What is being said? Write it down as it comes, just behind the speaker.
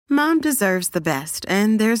Mom deserves the best,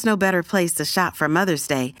 and there's no better place to shop for Mother's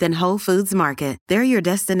Day than Whole Foods Market. They're your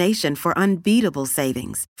destination for unbeatable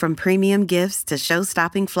savings, from premium gifts to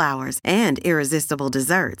show-stopping flowers and irresistible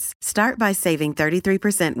desserts. Start by saving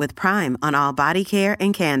 33% with Prime on all body care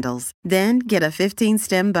and candles. Then get a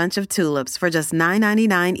 15-stem bunch of tulips for just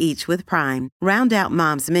 $9.99 each with Prime. Round out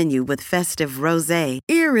Mom's menu with festive rosé,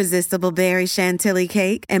 irresistible berry chantilly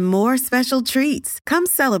cake, and more special treats. Come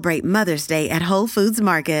celebrate Mother's Day at Whole Foods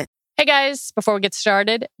Market. Hey guys, before we get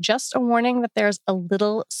started, just a warning that there's a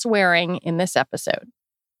little swearing in this episode.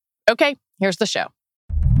 Okay, here's the show.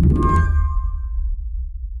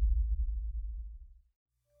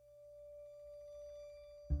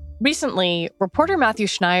 Recently, reporter Matthew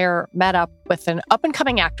Schneier met up with an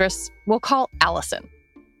up-and-coming actress we'll call Allison.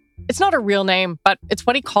 It's not her real name, but it's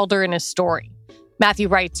what he called her in his story. Matthew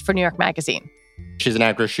writes for New York Magazine. She's an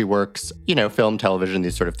actress. She works, film, television,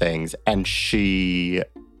 these sort of things. And she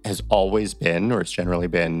has always been, or has generally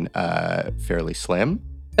been, fairly slim.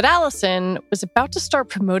 But Allison was about to start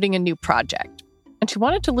promoting a new project, and she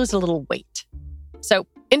wanted to lose a little weight. So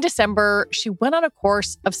in December, she went on a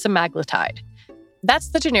course of semaglutide. That's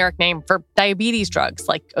the generic name for diabetes drugs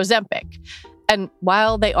like Ozempic. And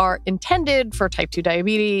while they are intended for type 2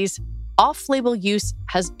 diabetes, off-label use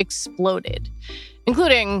has exploded,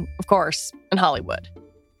 including, of course, in Hollywood.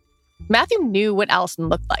 Matthew knew what Allison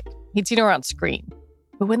looked like. He'd seen her on screen.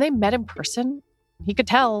 But when they met in person, he could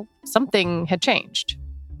tell something had changed.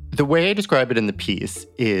 The way I describe it in the piece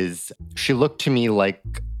is she looked to me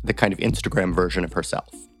like the kind of Instagram version of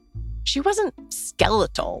herself. She wasn't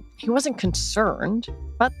skeletal. He wasn't concerned,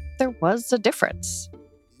 but there was a difference.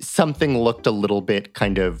 Something looked a little bit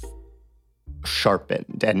kind of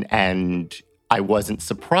sharpened, and I wasn't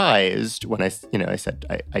surprised when I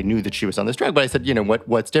said I knew that she was on this drug, but I said,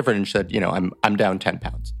 what's different? And she said, I'm down 10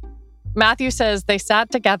 pounds. Matthew says they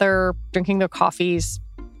sat together drinking their coffees.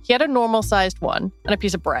 He had a normal-sized one and a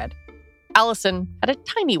piece of bread. Allison had a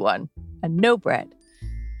tiny one and no bread.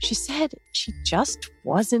 She said she just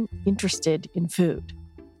wasn't interested in food.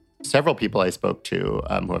 Several people I spoke to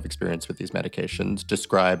who have experience with these medications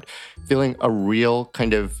described feeling a real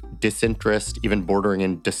kind of disinterest, even bordering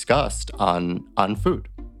in disgust on food.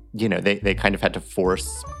 They kind of had to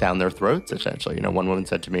force down their throats, essentially. One woman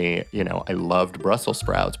said to me, I loved Brussels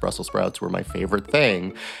sprouts. Brussels sprouts were my favorite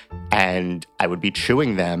thing. And I would be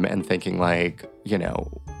chewing them and thinking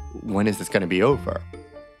when is this going to be over?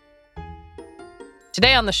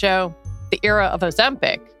 Today on the show, the era of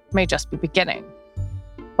Ozempic may just be beginning.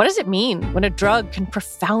 What does it mean when a drug can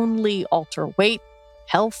profoundly alter weight,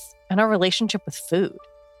 health, and our relationship with food?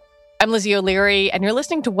 I'm Lizzie O'Leary, and you're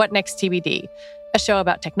listening to What Next TBD, a show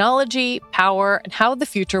about technology, power, and how the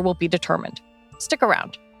future will be determined. Stick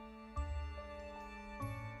around.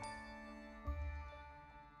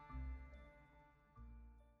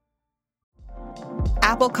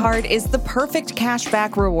 Apple Card is the perfect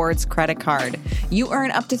cashback rewards credit card. You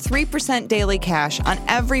earn up to 3% daily cash on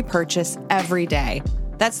every purchase every day.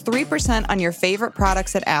 That's 3% on your favorite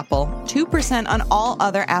products at Apple, 2% on all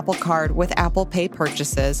other Apple Card with Apple Pay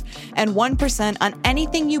purchases, and 1% on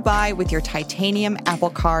anything you buy with your titanium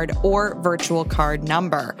Apple Card or virtual card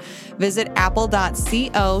number. Visit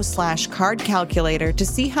apple.co/card calculator to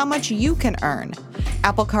see how much you can earn.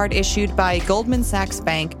 Apple Card issued by Goldman Sachs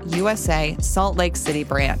Bank, USA, Salt Lake City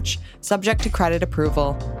branch. Subject to credit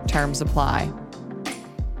approval. Terms apply.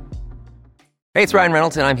 Hey, it's Ryan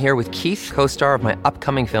Reynolds, and I'm here with Keith, co-star of my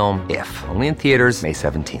upcoming film, If, only in theaters May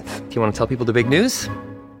 17th. Do you want to tell people the big news?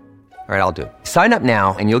 All right, I'll do it. Sign up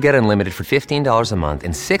now and you'll get unlimited for $15 a month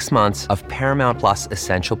and 6 months of Paramount Plus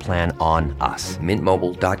Essential Plan on us.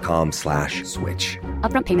 MintMobile.com/switch.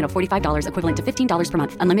 Upfront payment of $45 equivalent to $15 per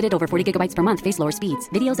month. Unlimited over 40 gigabytes per month. Face lower speeds.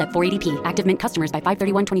 Videos at 480p. Active Mint customers by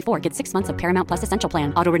 531.24 get 6 months of Paramount Plus Essential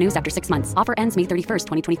Plan. Auto renews after 6 months. Offer ends May 31st,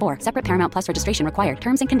 2024. Separate Paramount Plus registration required.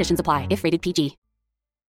 Terms and conditions apply if rated PG.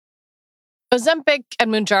 Ozempic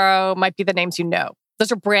and Mounjaro might be the names you know.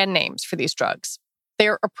 Those are brand names for these drugs. They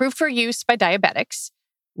are approved for use by diabetics.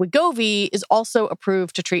 Wegovy is also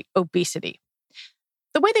approved to treat obesity.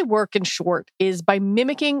 The way they work, in short, is by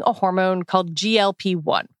mimicking a hormone called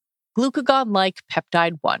GLP-1, glucagon-like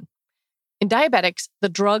peptide 1. In diabetics, the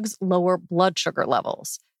drugs lower blood sugar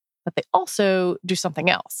levels, but they also do something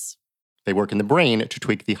else. They work in the brain to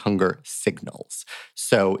tweak the hunger signals.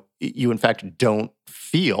 So you, in fact, don't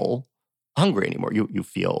feel hungry anymore. You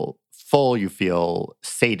feel full, you feel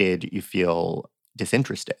sated, you feel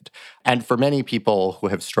disinterested. And for many people who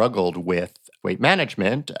have struggled with weight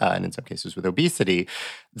management, and in some cases with obesity,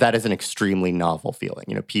 that is an extremely novel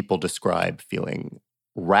feeling. People describe feeling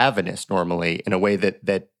ravenous normally in a way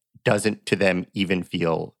that doesn't to them even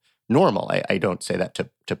feel normal. I don't say that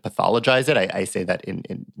to pathologize it. I say that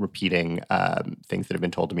in repeating things that have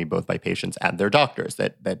been told to me both by patients and their doctors,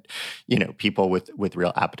 that people with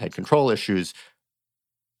real appetite control issues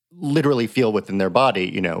literally feel within their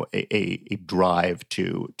body, a drive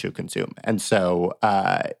to consume. And so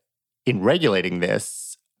in regulating this,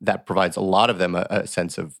 that provides a lot of them a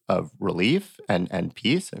sense of relief and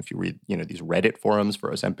peace. And if you read, these Reddit forums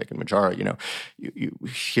for Ozempic and Mounjaro, you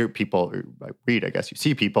hear people, or I read, I guess you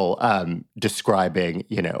see people describing,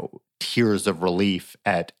 tears of relief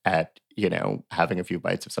at having a few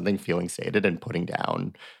bites of something, feeling sated, and putting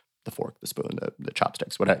down the fork, the spoon, the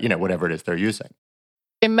chopsticks, whatever it is they're using.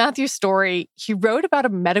 In Matthew's story, he wrote about a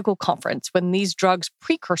medical conference when these drugs'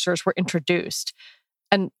 precursors were introduced.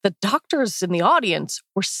 And the doctors in the audience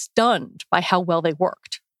were stunned by how well they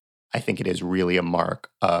worked. I think it is really a mark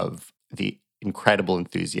of the incredible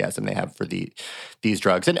enthusiasm they have for these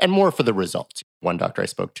drugs and more for the results. One doctor I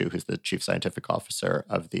spoke to, who's the chief scientific officer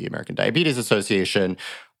of the American Diabetes Association,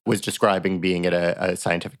 was describing being at a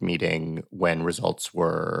scientific meeting when results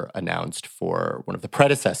were announced for one of the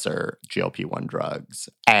predecessor GLP-1 drugs.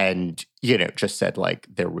 And, just said,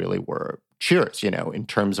 there really were cheers, in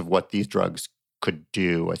terms of what these drugs could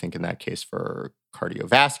do, I think in that case for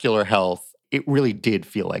cardiovascular health. It really did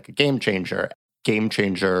feel like a game changer. Game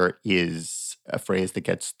changer is a phrase that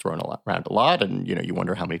gets thrown around a lot, and you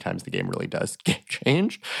wonder how many times the game really does get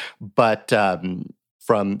changed. But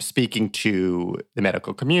from speaking to the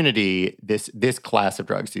medical community, this class of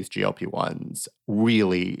drugs, these GLP-1s,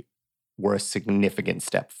 really were a significant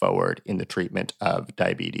step forward in the treatment of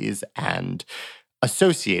diabetes and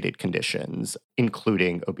associated conditions,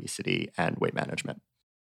 including obesity and weight management.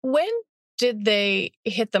 When did they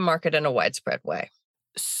hit the market in a widespread way?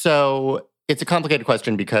 So it's a complicated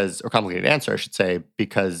question complicated answer, I should say,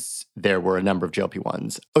 because there were a number of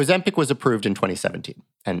GLP-1s. Ozempic was approved in 2017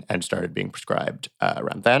 and started being prescribed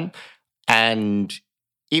around then. And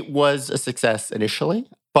it was a success initially,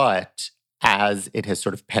 but as it has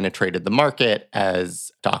sort of penetrated the market,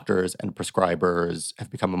 as doctors and prescribers have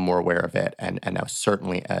become more aware of it, and now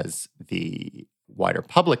certainly as the wider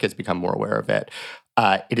public has become more aware of it,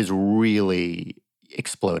 it has really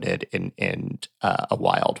exploded in a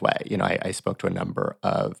wild way. I spoke to a number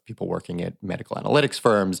of people working at medical analytics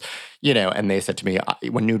firms, and they said to me,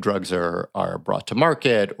 when new drugs are brought to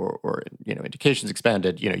market or indications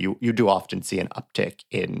expanded, you do often see an uptick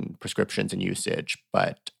in prescriptions and usage,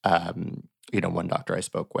 but one doctor I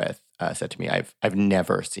spoke with said to me, I've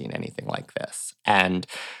never seen anything like this. And,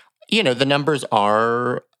 the numbers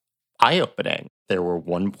are eye-opening. There were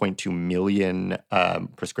 1.2 million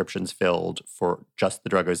prescriptions filled for just the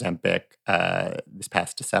drug Ozempic this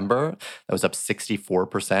past December. That was up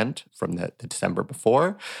 64% from the December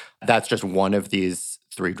before. That's just one of these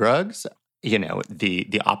three drugs.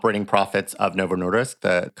 The operating profits of Novo Nordisk,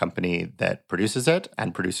 the company that produces it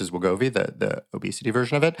and produces Wegovy, the obesity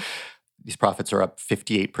version of it, these profits are up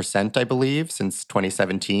 58%, I believe, since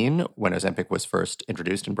 2017, when Ozempic was first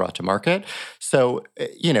introduced and brought to market. So,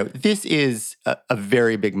 this is a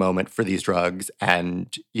very big moment for these drugs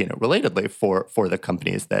and, relatedly for the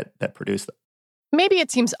companies that produce them. Maybe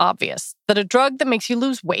it seems obvious that a drug that makes you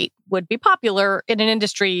lose weight would be popular in an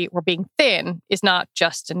industry where being thin is not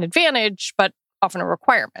just an advantage, but often a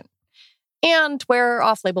requirement, and where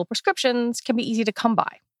off-label prescriptions can be easy to come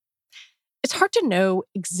by. It's hard to know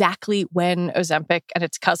exactly when Ozempic and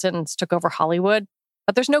its cousins took over Hollywood,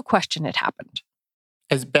 but there's no question it happened.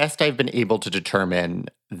 As best I've been able to determine,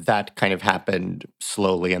 that kind of happened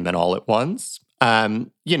slowly and then all at once.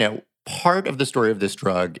 Part of the story of this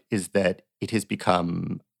drug is that it has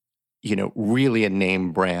become, really a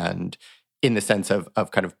name brand in the sense of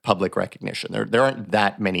kind of public recognition. There aren't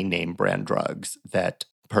that many name brand drugs that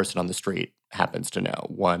a person on the street happens to know.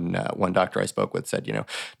 One doctor I spoke with said,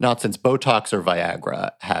 not since Botox or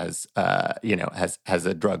Viagra has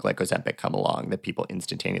a drug like Ozempic come along that people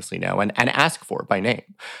instantaneously know and ask for by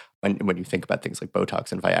name. When you think about things like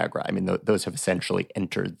Botox and Viagra, I mean, those have essentially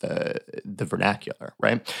entered the vernacular,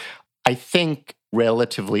 right? I think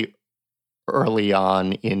relatively early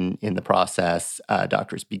on in the process,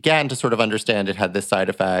 doctors began to sort of understand it had this side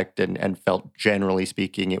effect and felt, generally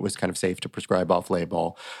speaking, it was kind of safe to prescribe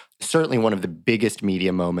off-label. Certainly one of the biggest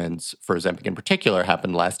media moments for Ozempic in particular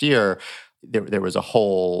happened last year. There was a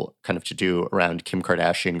whole kind of to-do around Kim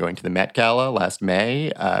Kardashian going to the Met Gala last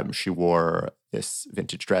May. She wore this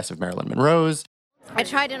vintage dress of Marilyn Monroe's. I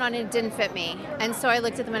tried it on and it didn't fit me. And so I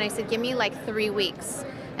looked at them and I said, give me like 3 weeks.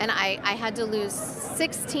 And I had to lose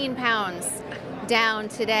 16 pounds down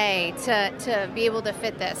today to be able to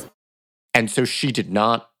fit this. And so she did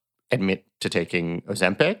not admit to taking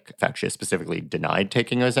Ozempic. In fact, she has specifically denied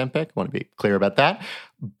taking Ozempic. I want to be clear about that.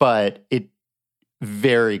 But it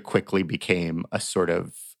very quickly became a sort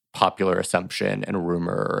of popular assumption and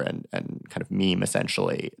rumor and kind of meme,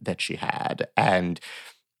 essentially, that she had. And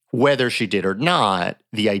whether she did or not,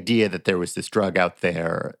 the idea that there was this drug out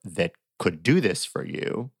there that could do this for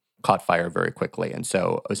you caught fire very quickly. And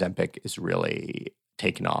so Ozempic is really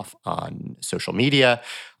taken off on social media,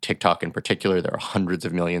 TikTok in particular. There are hundreds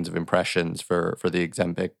of millions of impressions for the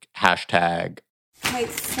Ozempic hashtag. Wait,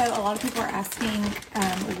 so a lot of people are asking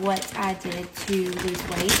what I did to lose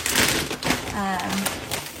weight.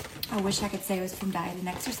 I wish I could say it was from diet and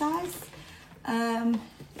exercise.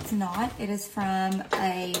 It's not. It is from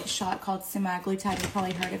a shot called semaglutide. You've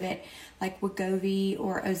probably heard of it, like Wegovy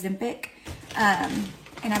or Ozempic.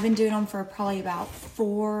 And I've been doing them for probably about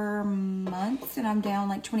 4 months, and I'm down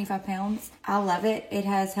like 25 pounds. I love it. It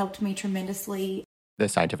has helped me tremendously. The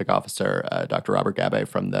scientific officer, Dr. Robert Gabbay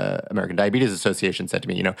from the American Diabetes Association, said to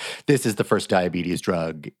me, this is the first diabetes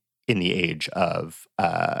drug in the age of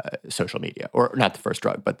social media. Or not the first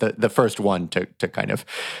drug, but the first one to kind of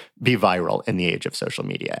be viral in the age of social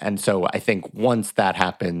media. And so I think once that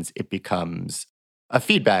happens, it becomes a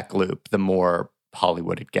feedback loop. The more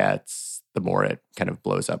Hollywood it gets, the more it kind of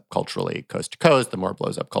blows up culturally coast to coast. The more it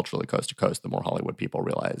blows up culturally coast to coast, the more Hollywood people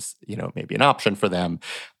realize, it may be an option for them,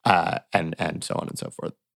 and so on and so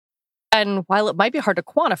forth. And while it might be hard to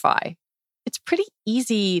quantify, it's pretty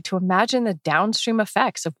easy to imagine the downstream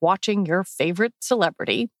effects of watching your favorite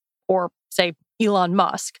celebrity, or say Elon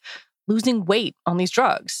Musk, losing weight on these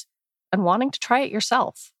drugs and wanting to try it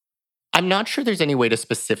yourself. I'm not sure there's any way to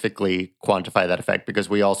specifically quantify that effect because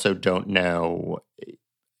we also don't know.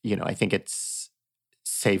 I think it's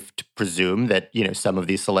safe to presume that, some of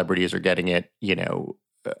these celebrities are getting it,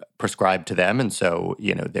 prescribed to them. And so,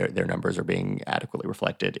 their numbers are being adequately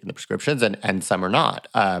reflected in the prescriptions and some are not.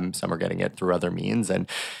 Some are getting it through other means. And,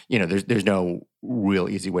 there's no real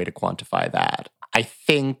easy way to quantify that. I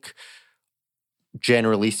think,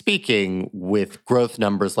 generally speaking, with growth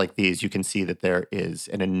numbers like these, you can see that there is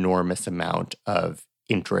an enormous amount of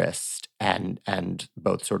interest and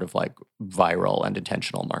both sort of like viral and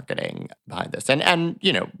intentional marketing behind this. And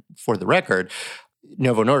for the record,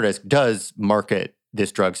 Novo Nordisk does market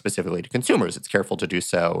this drug specifically to consumers. It's careful to do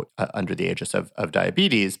so under the aegis of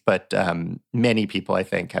diabetes, but many people, I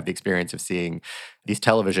think, have the experience of seeing these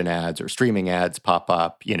television ads or streaming ads pop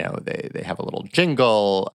up. They have a little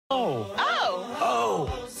jingle.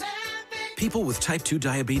 People with type 2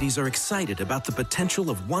 diabetes are excited about the potential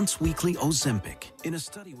of once-weekly Ozempic. In a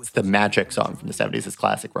study with the Magic song from the 70s, this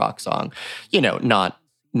classic rock song,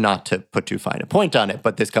 not to put too fine a point on it,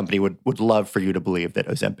 but this company would love for you to believe that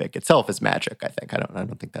Ozempic itself is magic, I think. I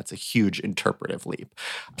don't think that's a huge interpretive leap.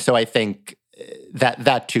 So I think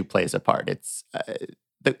that too plays a part. It's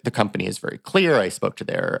the company is very clear. I spoke to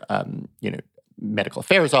their medical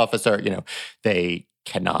affairs officer. They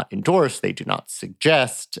cannot endorse, they do not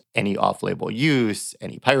suggest any off-label use,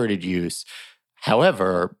 any pirated use.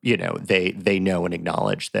 However, they know and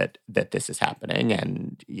acknowledge that this is happening,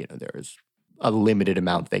 and there's a limited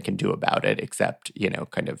amount they can do about it, except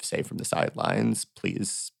kind of say from the sidelines,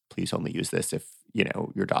 please only use this if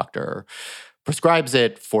your doctor prescribes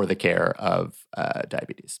it for the care of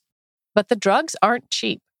diabetes. But the drugs aren't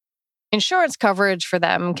cheap. Insurance coverage for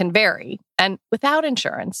them can vary, and without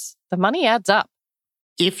insurance, the money adds up.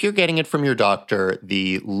 If you're getting it from your doctor,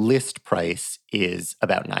 the list price is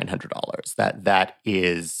about $900. That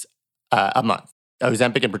is a month.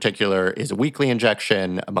 Ozempic in particular is a weekly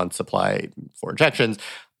injection, a month supply for injections.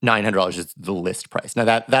 $900 is the list price. Now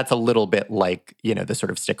that's a little bit like, the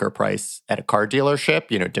sort of sticker price at a car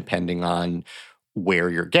dealership, depending on where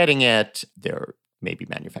you're getting it. There may be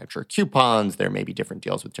manufacturer coupons. There may be different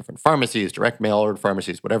deals with different pharmacies, direct mail order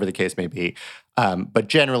pharmacies, whatever the case may be. But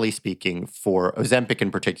generally speaking, for Ozempic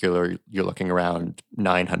in particular, you're looking around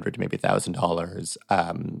 $900 to maybe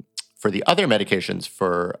 $1,000. For the other medications,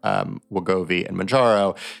 for Wegovy and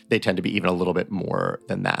Mounjaro, they tend to be even a little bit more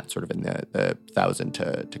than that, sort of in the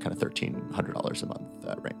 $1,000 to kind of $1,300 a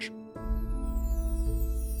month range.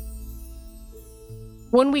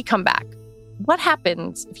 When we come back, what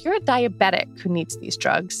happens if you're a diabetic who needs these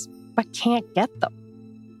drugs but can't get them?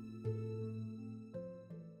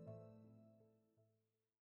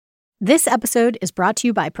 This episode is brought to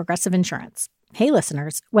you by Progressive Insurance. Hey,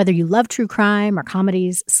 listeners, whether you love true crime or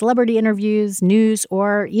comedies, celebrity interviews, news,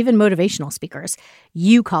 or even motivational speakers,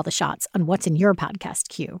 you call the shots on what's in your podcast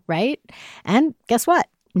queue, right? And guess what?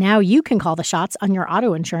 Now you can call the shots on your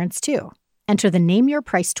auto insurance, too. Enter the Name Your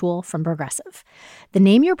Price tool from Progressive. The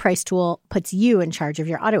Name Your Price tool puts you in charge of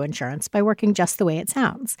your auto insurance by working just the way it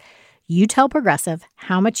sounds. You tell Progressive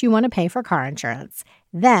how much you want to pay for car insurance.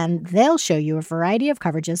 Then they'll show you a variety of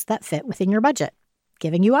coverages that fit within your budget,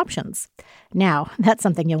 giving you options. Now, that's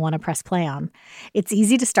something you'll want to press play on. It's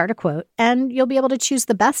easy to start a quote, and you'll be able to choose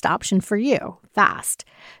the best option for you fast.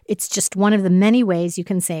 It's just one of the many ways you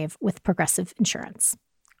can save with Progressive Insurance.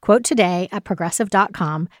 Quote today at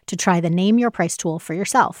Progressive.com to try the Name Your Price tool for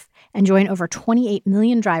yourself and join over 28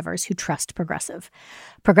 million drivers who trust Progressive.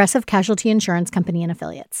 Progressive Casualty Insurance Company and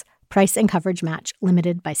Affiliates. Price and coverage match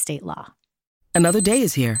limited by state law. Another day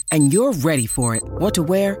is here, and you're ready for it. What to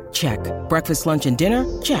wear? Check. Breakfast, lunch, and dinner?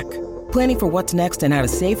 Check. Planning for what's next and how to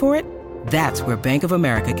save for it? That's where Bank of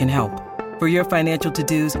America can help. For your financial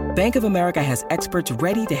to-dos, Bank of America has experts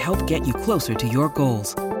ready to help get you closer to your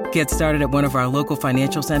goals. Get started at one of our local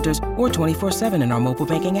financial centers or 24/7 in our mobile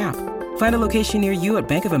banking app. Find a location near you at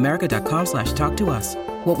bankofamerica.com/talktous.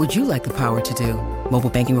 What would you like the power to do? Mobile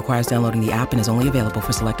banking requires downloading the app and is only available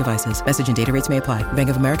for select devices. Message and data rates may apply. Bank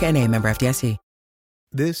of America N.A., member FDIC.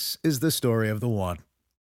 This is the story of the one.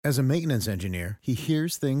 As a maintenance engineer, he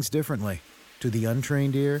hears things differently. To the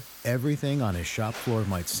untrained ear, everything on his shop floor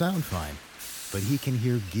might sound fine, but he can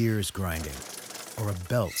hear gears grinding or a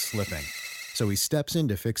belt slipping. So he steps in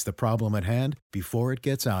to fix the problem at hand before it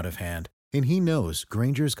gets out of hand. And he knows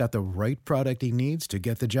Grainger's got the right product he needs to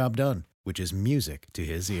get the job done, which is music to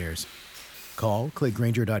his ears. Call, click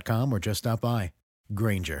Grainger.com, or just stop by.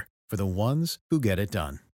 Grainger, for the ones who get it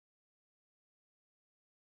done.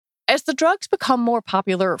 As the drugs become more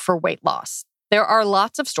popular for weight loss, there are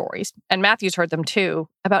lots of stories, and Matthew's heard them too,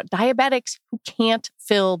 about diabetics who can't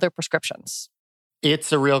fill their prescriptions.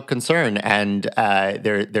 It's a real concern, and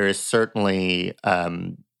there is certainly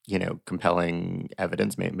compelling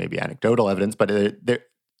evidence, maybe anecdotal evidence, but there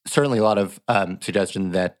certainly a lot of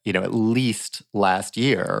suggestion that at least last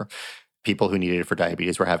year, people who needed it for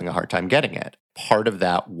diabetes were having a hard time getting it. Part of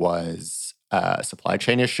that was a supply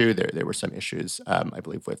chain issue. There were some issues, I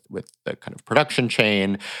believe, with the kind of production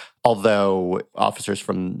chain. Although officers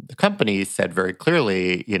from the company said very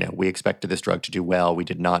clearly, we expected this drug to do well. We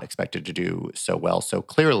did not expect it to do so well. So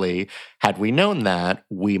clearly, had we known that,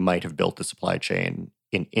 we might have built the supply chain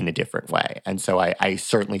in a different way. And so I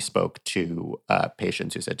certainly spoke to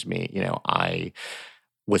patients who said to me, I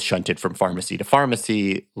was shunted from pharmacy to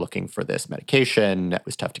pharmacy looking for this medication. It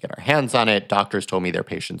was tough to get our hands on it. Doctors told me their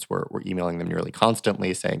patients were emailing them nearly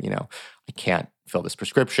constantly saying, I can't fill this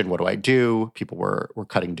prescription. What do I do? People were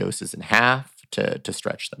cutting doses in half to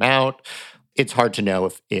stretch them out. It's hard to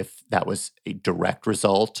know if that was a direct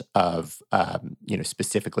result of,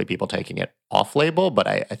 specifically people taking it off-label, but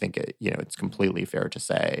I think, it's completely fair to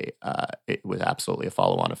say it was absolutely a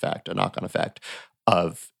follow-on effect, a knock-on effect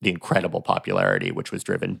of the incredible popularity, which was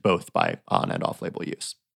driven both by on and off-label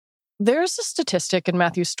use. There's a statistic in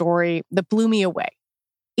Matthew's story that blew me away.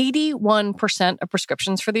 81% of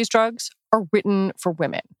prescriptions for these drugs are written for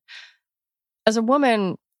women. As a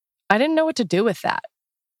woman, I didn't know what to do with that.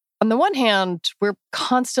 On the one hand, we're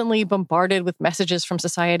constantly bombarded with messages from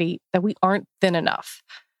society that we aren't thin enough.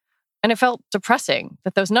 And it felt depressing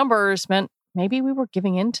that those numbers meant maybe we were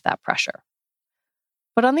giving in to that pressure.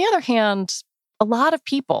 But on the other hand, a lot of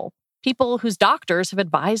people whose doctors have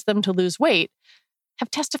advised them to lose weight, have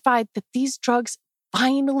testified that these drugs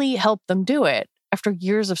finally help them do it after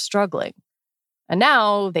years of struggling. And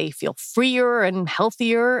now they feel freer and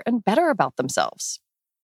healthier and better about themselves.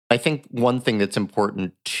 I think one thing that's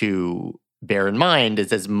important to bear in mind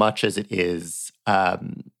is, as much as it is, a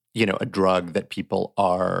drug that people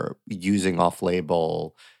are using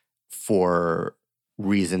off-label for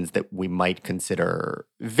reasons that we might consider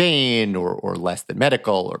vain or less than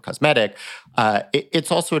medical or cosmetic,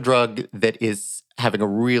 it's also a drug that is having a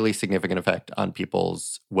really significant effect on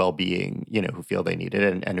people's well-being, who feel they need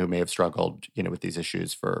it and who may have struggled, with these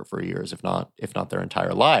issues for years, if not their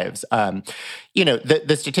entire lives.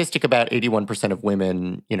 The statistic about 81% of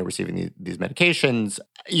women, receiving these medications,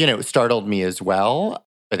 startled me as well.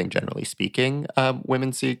 I think generally speaking,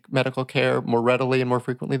 women seek medical care more readily and more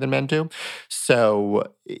frequently than men do.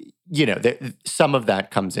 So, some of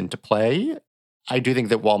that comes into play. I do think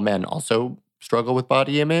that while men also struggle with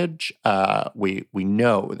body image, we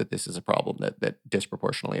know that this is a problem that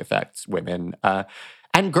disproportionately affects women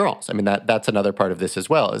and girls. I mean, that's another part of this as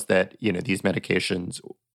well, is that, these medications,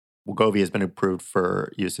 Wegovy has been approved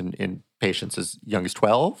for use in patients as young as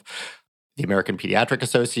 12. The American Pediatric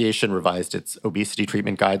Association revised its obesity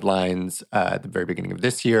treatment guidelines at the very beginning of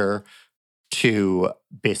this year to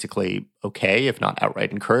basically if not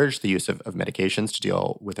outright encourage the use of medications to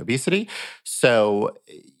deal with obesity. So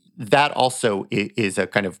that also is a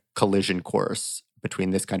kind of collision course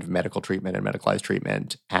between this kind of medical treatment and medicalized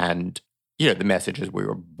treatment and, the messages we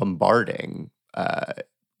were bombarding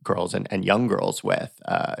girls and young girls with,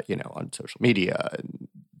 on social media and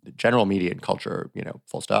the general media and culture,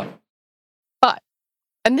 full stop. But,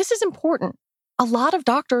 and this is important, a lot of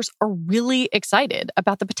doctors are really excited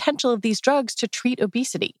about the potential of these drugs to treat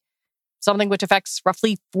obesity, something which affects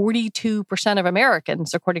roughly 42% of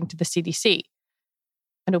Americans, according to the CDC.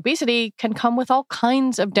 And obesity can come with all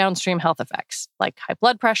kinds of downstream health effects, like high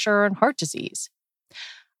blood pressure and heart disease.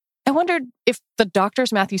 I wondered if the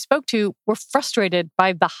doctors Matthew spoke to were frustrated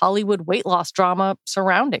by the Hollywood weight loss drama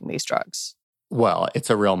surrounding these drugs. Well,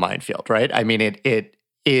 it's a real minefield, right? I mean, it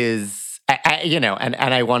is, and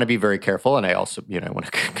I want to be very careful. And I also, I want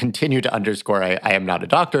to continue to underscore, I am not a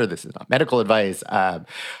doctor. This is not medical advice.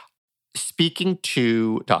 Speaking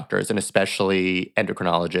to doctors, and especially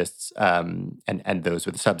endocrinologists and those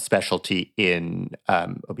with subspecialty in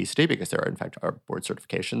obesity, because there are, in fact, board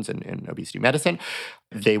certifications in obesity medicine,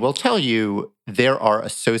 they will tell you there are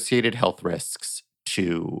associated health risks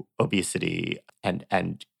to obesity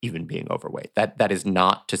and even being overweight. That is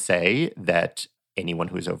not to say that anyone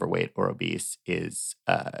who is overweight or obese is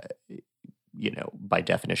by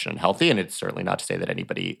definition unhealthy. And it's certainly not to say that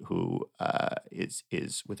anybody who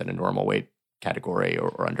is within a normal weight category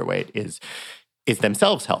or underweight is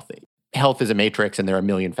themselves healthy. Health is a matrix, and there are a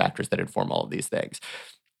million factors that inform all of these things.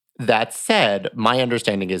 That said, my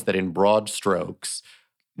understanding is that in broad strokes,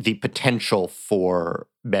 the potential for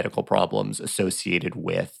medical problems associated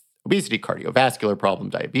with obesity, cardiovascular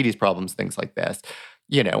problems, diabetes problems, things like this,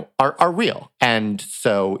 are real. And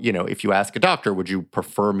so, if you ask a doctor, would you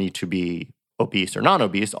prefer me to be obese or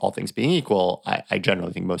non-obese, all things being equal, I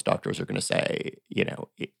generally think most doctors are going to say,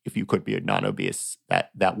 if you could be a non-obese,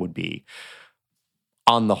 that would be,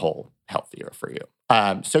 on the whole, healthier for you.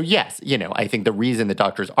 So yes, I think the reason that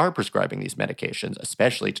doctors are prescribing these medications,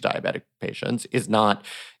 especially to diabetic patients, is not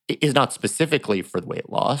specifically for the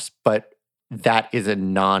weight loss, but that is a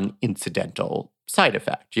non-incidental side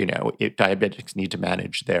effect. Diabetics need to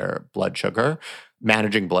manage their blood sugar.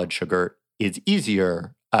 Managing blood sugar is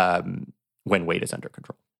easier when weight is under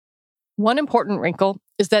control. One important wrinkle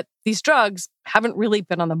is that these drugs haven't really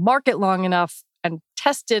been on the market long enough and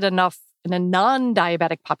tested enough in a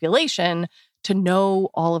non-diabetic population to know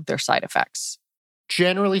all of their side effects.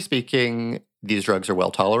 Generally speaking, these drugs are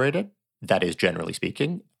well tolerated. That is generally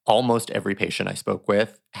speaking. Almost every patient I spoke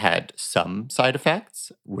with had some side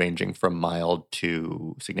effects, ranging from mild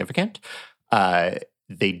to significant.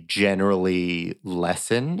 They generally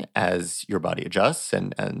lessen as your body adjusts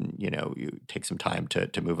and you take some time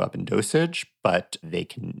to move up in dosage, but they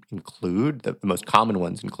can include, the most common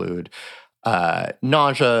ones include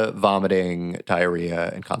nausea, vomiting,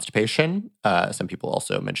 diarrhea, and constipation. Some people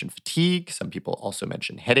also mention fatigue. Some people also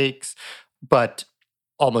mention headaches. But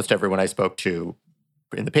almost everyone I spoke to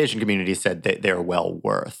in the patient community said that they're well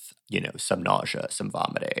worth, some nausea, some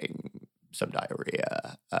vomiting, some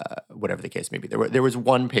diarrhea, whatever the case may be. There was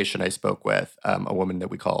one patient I spoke with, a woman that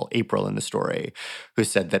we call April in the story, who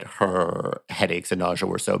said that her headaches and nausea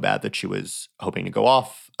were so bad that she was hoping to go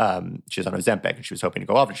off. She was on Ozempic, and she was hoping to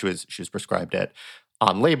go off, and she was prescribed it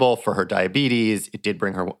on label for her diabetes. It did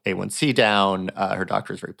bring her A1C down. Her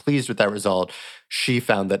doctor was very pleased with that result. She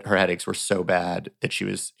found that her headaches were so bad that she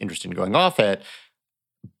was interested in going off it.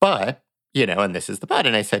 But, and this is the but,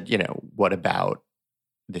 and I said, what about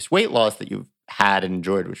this weight loss that you've had and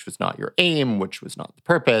enjoyed, which was not your aim, which was not the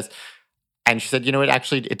purpose? And she said,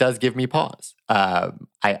 it does give me pause.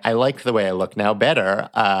 I like the way I look now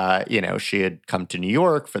better. She had come to New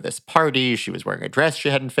York for this party. She was wearing a dress she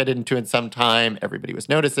hadn't fitted into in some time. Everybody was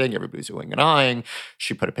noticing. Everybody was oohing and ahhing.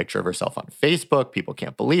 She put a picture of herself on Facebook. People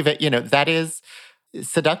can't believe it. That is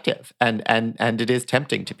seductive and it is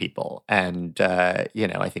tempting to people. And,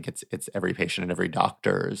 I think it's every patient and every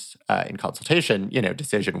doctor's in consultation,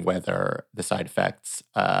 decision whether the side effects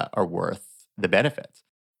are worth the benefits.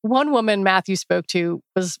 One woman Matthew spoke to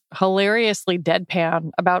was hilariously deadpan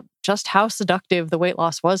about just how seductive the weight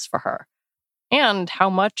loss was for her and how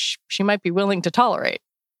much she might be willing to tolerate.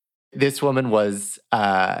 This woman was,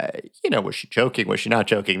 was she joking? Was she not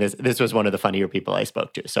joking? This was one of the funnier people I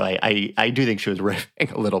spoke to. So I do think she was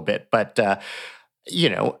riffing a little bit. But,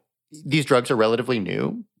 these drugs are relatively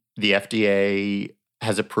new. The FDA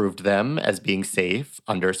has approved them as being safe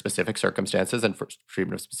under specific circumstances and for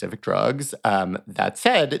treatment of specific drugs. That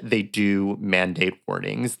said, they do mandate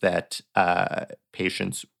warnings that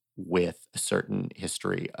patients with a certain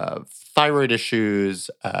history of thyroid issues,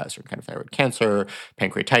 a certain kind of thyroid cancer,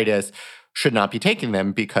 pancreatitis, should not be taking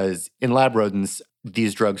them because in lab rodents,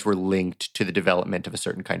 these drugs were linked to the development of a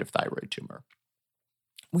certain kind of thyroid tumor.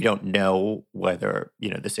 We don't know whether,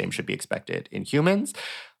 the same should be expected in humans,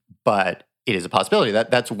 but it is a possibility.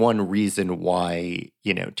 That's one reason why,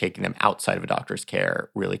 taking them outside of a doctor's care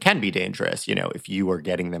really can be dangerous. If you are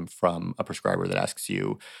getting them from a prescriber that asks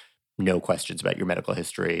you no questions about your medical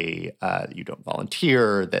history, you don't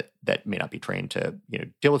volunteer, that may not be trained to,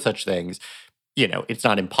 deal with such things, it's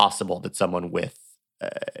not impossible that someone with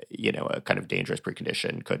a kind of dangerous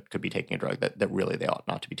precondition could be taking a drug that really they ought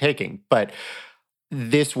not to be taking. But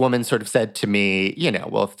this woman sort of said to me,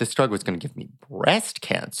 well, if this drug was going to give me breast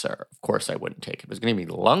cancer, of course I wouldn't take it. If it was going to give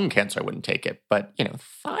me lung cancer, I wouldn't take it. But,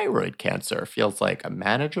 thyroid cancer feels like a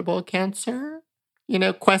manageable cancer,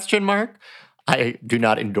 question mark. I do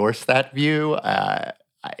not endorse that view. I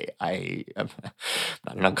am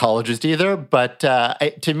not an oncologist either, but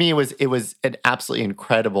to me, it was an absolutely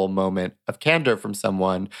incredible moment of candor from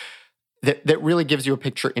someone that really gives you a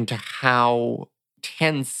picture into how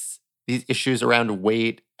tense these issues around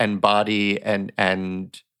weight and body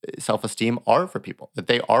and self-esteem are for people, that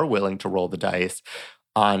they are willing to roll the dice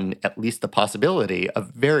on at least the possibility of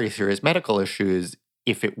very serious medical issues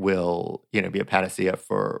if it will, be a panacea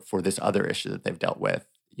for this other issue that they've dealt with,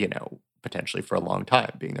 potentially for a long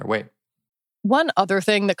time, being their weight. One other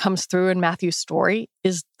thing that comes through in Matthew's story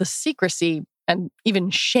is the secrecy and even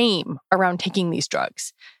shame around taking these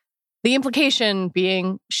drugs. The implication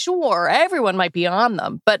being, sure, everyone might be on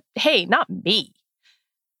them, but hey, not me.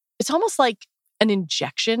 It's almost like an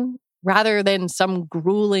injection rather than some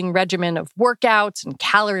grueling regimen of workouts and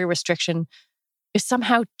calorie restriction is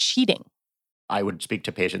somehow cheating. I would speak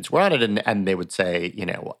to patients who were on it and they would say,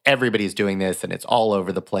 everybody's doing this and it's all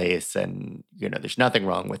over the place and, there's nothing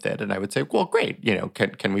wrong with it. And I would say, well, great.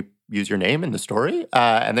 Can we use your name in the story?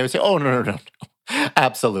 And they would say, oh, no.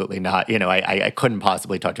 Absolutely not. I couldn't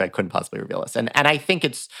possibly talk to you. I couldn't possibly reveal this. And I think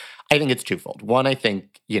it's twofold. One, I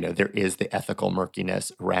think, there is the ethical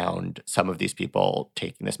murkiness around some of these people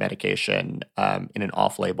taking this medication in an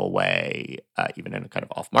off-label way, even in a kind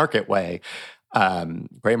of off-market way,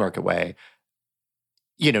 gray market way.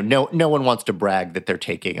 No one wants to brag that they're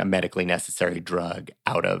taking a medically necessary drug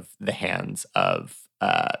out of the hands of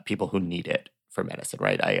people who need it for medicine,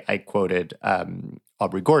 right? I quoted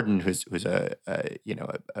Aubrey Gordon, who's a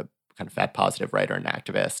kind of fat positive writer and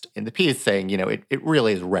activist in the piece, saying, it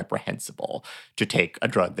really is reprehensible to take a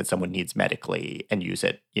drug that someone needs medically and use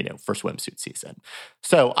it, for swimsuit season.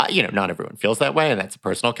 So, not everyone feels that way, and that's a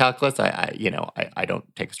personal calculus. I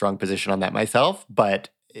don't take a strong position on that myself, but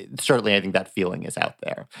certainly I think that feeling is out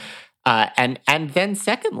there. And then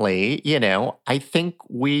secondly, I think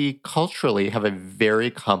we culturally have a very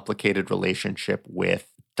complicated relationship with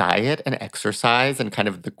diet and exercise and kind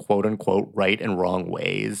of the quote unquote right and wrong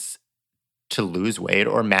ways to lose weight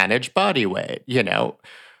or manage body weight.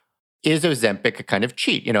 Is Ozempic a kind of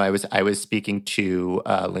cheat? I was speaking to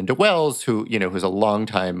Linda Wells, who's a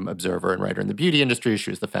longtime observer and writer in the beauty industry. She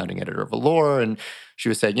was the founding editor of Allure, and she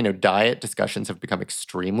was saying, diet discussions have become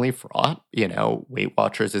extremely fraught. Weight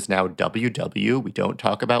Watchers is now WW. We don't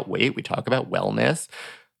talk about weight. We talk about wellness.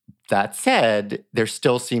 That said, there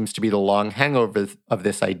still seems to be the long hangover of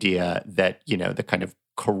this idea that, the kind of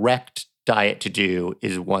correct diet to do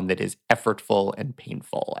is one that is effortful and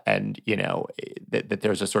painful. And, that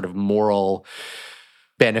there's a sort of moral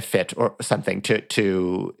benefit or something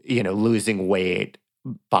to losing weight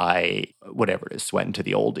by whatever it is, sweating to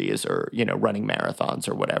the oldies or, running marathons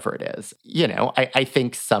or whatever it is. I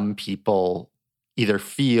think some people either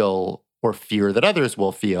feel or fear that others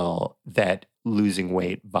will feel that losing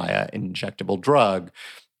weight via an injectable drug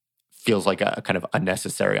feels like a kind of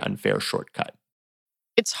unnecessary, unfair shortcut.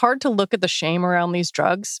 It's hard to look at the shame around these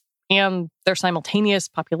drugs and their simultaneous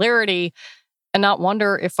popularity and not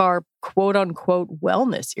wonder if our quote-unquote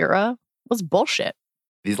wellness era was bullshit.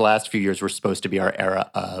 These last few years were supposed to be our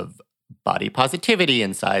era of body positivity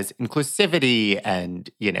and size inclusivity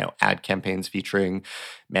and, ad campaigns featuring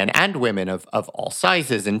men and women of all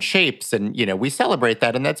sizes and shapes. And, we celebrate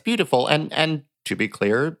that and that's beautiful. And to be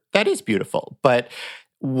clear, that is beautiful. But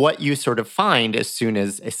what you sort of find as soon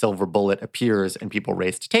as a silver bullet appears and people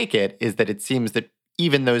race to take it is that it seems that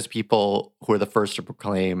even those people who are the first to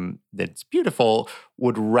proclaim that it's beautiful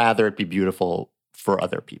would rather it be beautiful for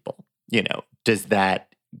other people. Does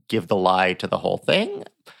that give the lie to the whole thing?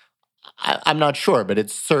 I'm not sure, but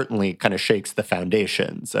it certainly kind of shakes the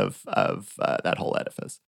foundations of that whole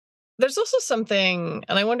edifice. There's also something,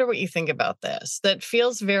 and I wonder what you think about this, that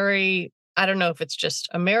feels very, I don't know if it's just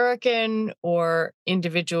American or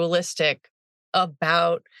individualistic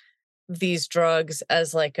about these drugs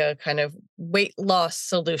as like a kind of weight loss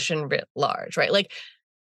solution writ large, right? Like,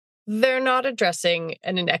 they're not addressing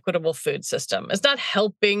an inequitable food system. It's not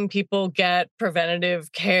helping people get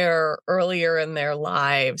preventative care earlier in their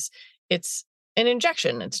lives. It's an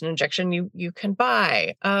injection. It's an injection you can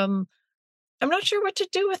buy. I'm not sure what to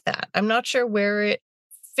do with that. I'm not sure where it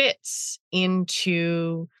fits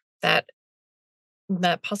into that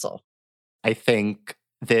puzzle. I think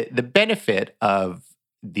the benefit of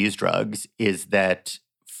these drugs is that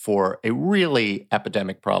for a really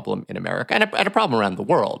epidemic problem in America and a problem around the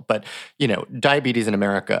world, but diabetes in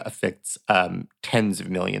America affects tens of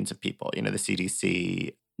millions of people. The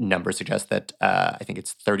CDC numbers suggest that I think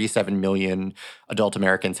it's 37 million adult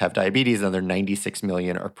Americans have diabetes, another 96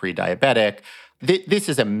 million are pre-diabetic. This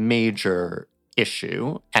is a major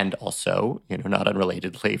issue, and also, not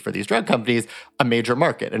unrelatedly for these drug companies, a major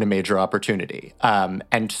market and a major opportunity.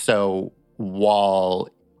 And so while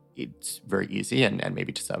it's very easy and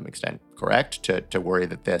maybe to some extent correct to worry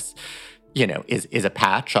that this, is a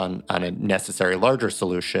patch on a necessary larger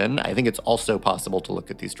solution, I think it's also possible to look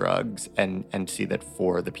at these drugs and see that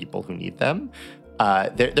for the people who need them,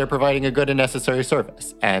 they're providing a good and necessary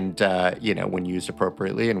service. And, when used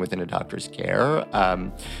appropriately and within a doctor's care,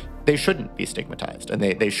 they shouldn't be stigmatized, and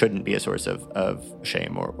they shouldn't be a source of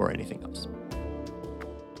shame or anything else.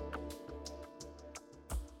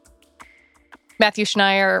 Matthew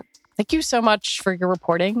Schneier, thank you so much for your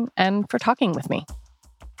reporting and for talking with me.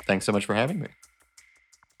 Thanks so much for having me.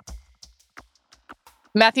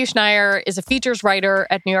 Matthew Schneier is a features writer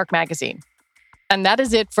at New York Magazine. And that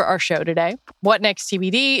is it for our show today. What Next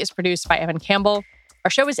TBD is produced by Evan Campbell. Our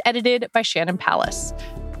show is edited by Shannon Pallas.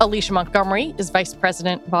 Alicia Montgomery is vice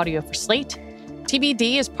president of audio for Slate.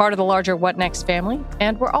 TBD is part of the larger What Next family,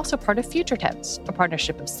 and we're also part of Future Tense, a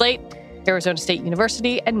partnership of Slate, Arizona State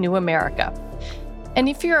University, and New America. And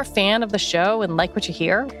if you're a fan of the show and like what you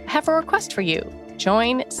hear, I have a request for you.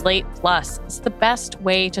 Join Slate Plus. It's the best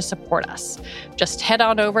way to support us. Just head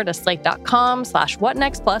on over to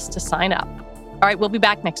slate.com/whatnextplus to sign up. All right, we'll be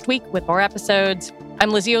back next week with more episodes.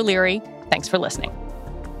 I'm Lizzie O'Leary. Thanks for listening.